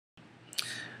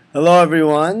Hello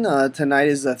everyone, tonight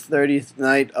is the 30th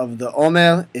night of the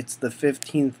Omer, it's the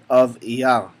 15th of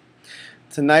Iyar.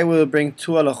 Tonight we will bring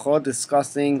two halachot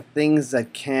discussing things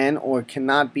that can or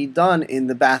cannot be done in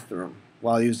the bathroom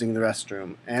while using the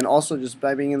restroom, and also just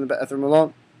by being in the bathroom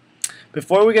alone.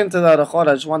 Before we get into the halachot,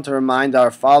 I just want to remind our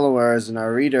followers and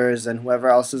our readers and whoever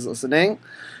else is listening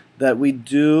that we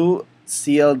do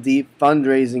CLD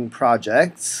fundraising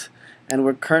projects, and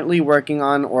we're currently working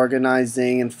on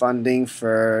organizing and funding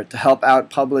to help out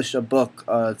publish a book,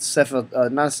 sefer,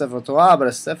 not a sefer Torah, but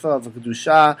a sefer of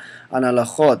Kedusha on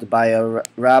Halachot by a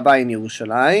rabbi in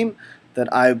Yerushalayim that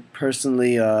I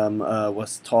personally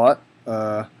was taught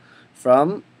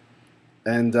from,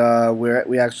 and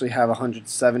we actually have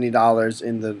 $170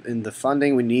 in the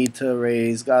funding. We need to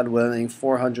raise, God willing,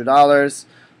 $400.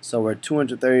 So we're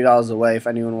 $230 away. If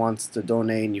anyone wants to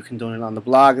donate, you can donate on the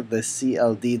blog,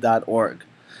 theCLD.org.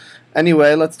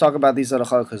 Anyway, let's talk about these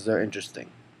halachot because they're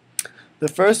interesting. The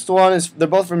first one is, they're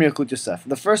both from Yekut Yosef.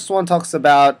 The first one talks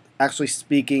about actually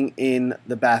speaking in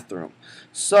the bathroom.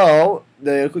 So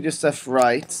the Yekut Yosef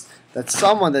writes that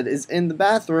someone that is in the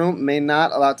bathroom may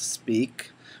not allow to speak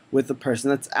with the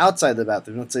person that's outside the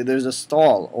bathroom. Let's say there's a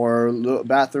stall or a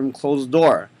bathroom closed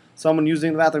door. Someone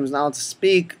using the bathroom is not allowed to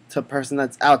speak to a person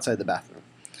that's outside the bathroom.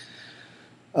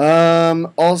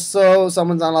 Also,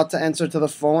 someone's not allowed to answer to the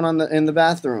phone in the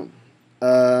bathroom.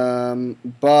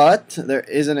 But there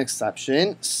is an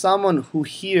exception. Someone who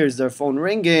hears their phone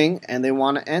ringing and they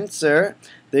want to answer,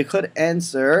 they could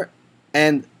answer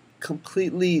and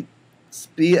completely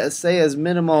say as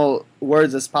minimal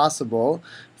words as possible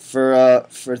for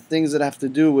things that have to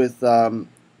do with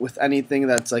anything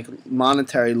that's like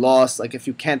monetary loss. Like if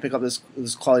you can't pick up this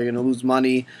call, you're going to lose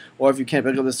money, or if you can't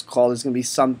pick up this call, there's going to be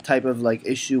some type of like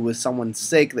issue with someone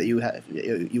sick that you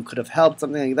could have helped,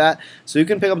 something like that. So you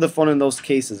can pick up the phone in those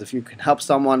cases if you can help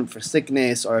someone for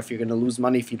sickness, or if you're going to lose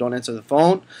money if you don't answer the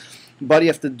phone. But you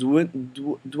have to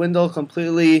dwindle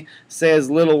completely, say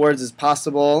as little words as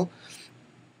possible.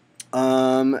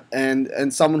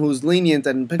 And someone who's lenient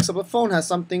and picks up a phone has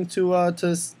something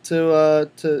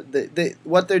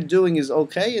what they're doing is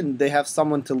okay, and they have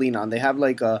someone to lean on. They have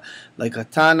like a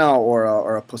Tana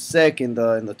or a posek in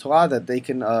the Torah that they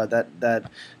can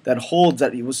that holds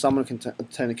that someone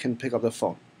can pick up the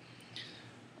phone.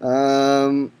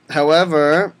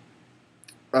 However,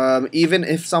 even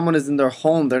if someone is in their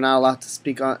home, they're not allowed to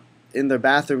speak in their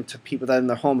bathroom to people that are in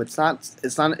their home. It's not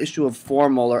an issue of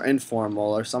formal or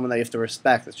informal or someone that you have to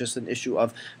respect. It's just an issue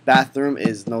of bathroom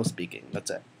is no speaking.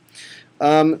 That's it.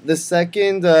 The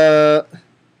second,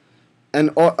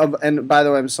 and by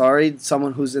the way, I'm sorry,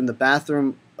 someone who's in the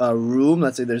bathroom room,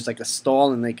 let's say there's like a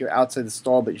stall and like you're outside the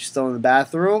stall but you're still in the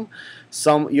bathroom,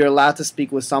 you're allowed to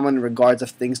speak with someone in regards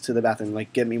of things to the bathroom,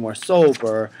 like get me more soap,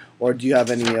 or do you have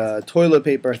any toilet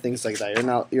paper, things like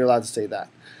that. You're allowed to say that.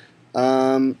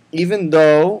 Even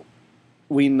though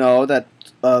we know that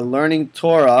learning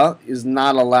Torah is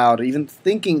not allowed, even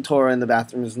thinking Torah in the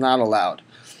bathroom is not allowed,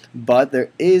 but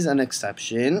there is an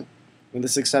exception, and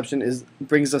this exception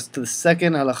brings us to the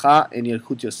second halacha in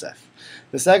Yekut Yosef.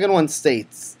 The second one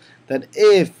states that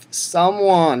if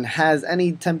someone has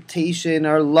any temptation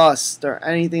or lust or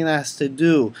anything that has to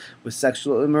do with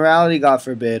sexual immorality, God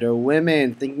forbid, or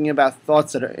women thinking about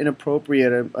thoughts that are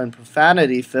inappropriate and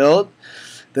profanity filled,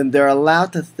 then they're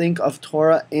allowed to think of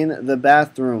Torah in the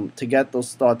bathroom to get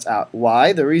those thoughts out.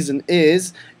 Why? The reason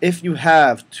is, if you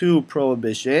have two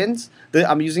prohibitions,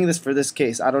 I'm using this for this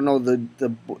case. I don't know the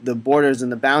borders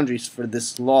and the boundaries for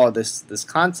this law, this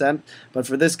concept, but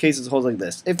for this case it holds like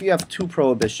this. If you have two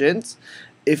prohibitions,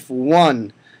 if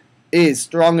one is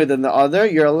stronger than the other,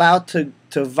 you're allowed to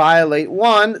violate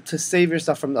one to save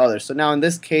yourself from the other. So now in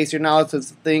this case, you're not allowed to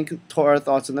think Torah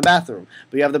thoughts in the bathroom,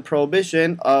 but you have the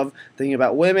prohibition of thinking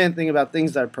about women, thinking about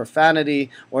things that are profanity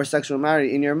or sexual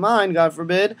immorality in your mind, God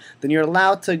forbid. Then you're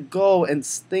allowed to go and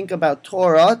think about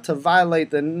Torah to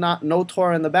violate the no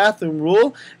Torah in the bathroom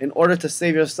rule in order to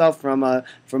save yourself from an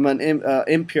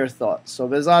impure thought. So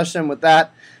Be'ezras Hashem, with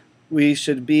that, we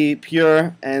should be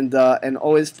pure and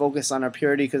always focus on our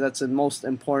purity, because that's the most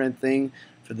important thing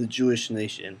for the Jewish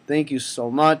nation. Thank you so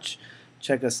much.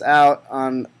 Check us out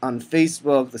on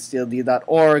Facebook,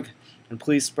 theCLD.org, and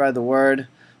please spread the word.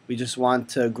 We just want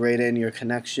to greaten your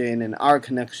connection and our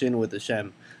connection with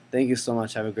Hashem. Thank you so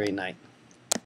much. Have a great night.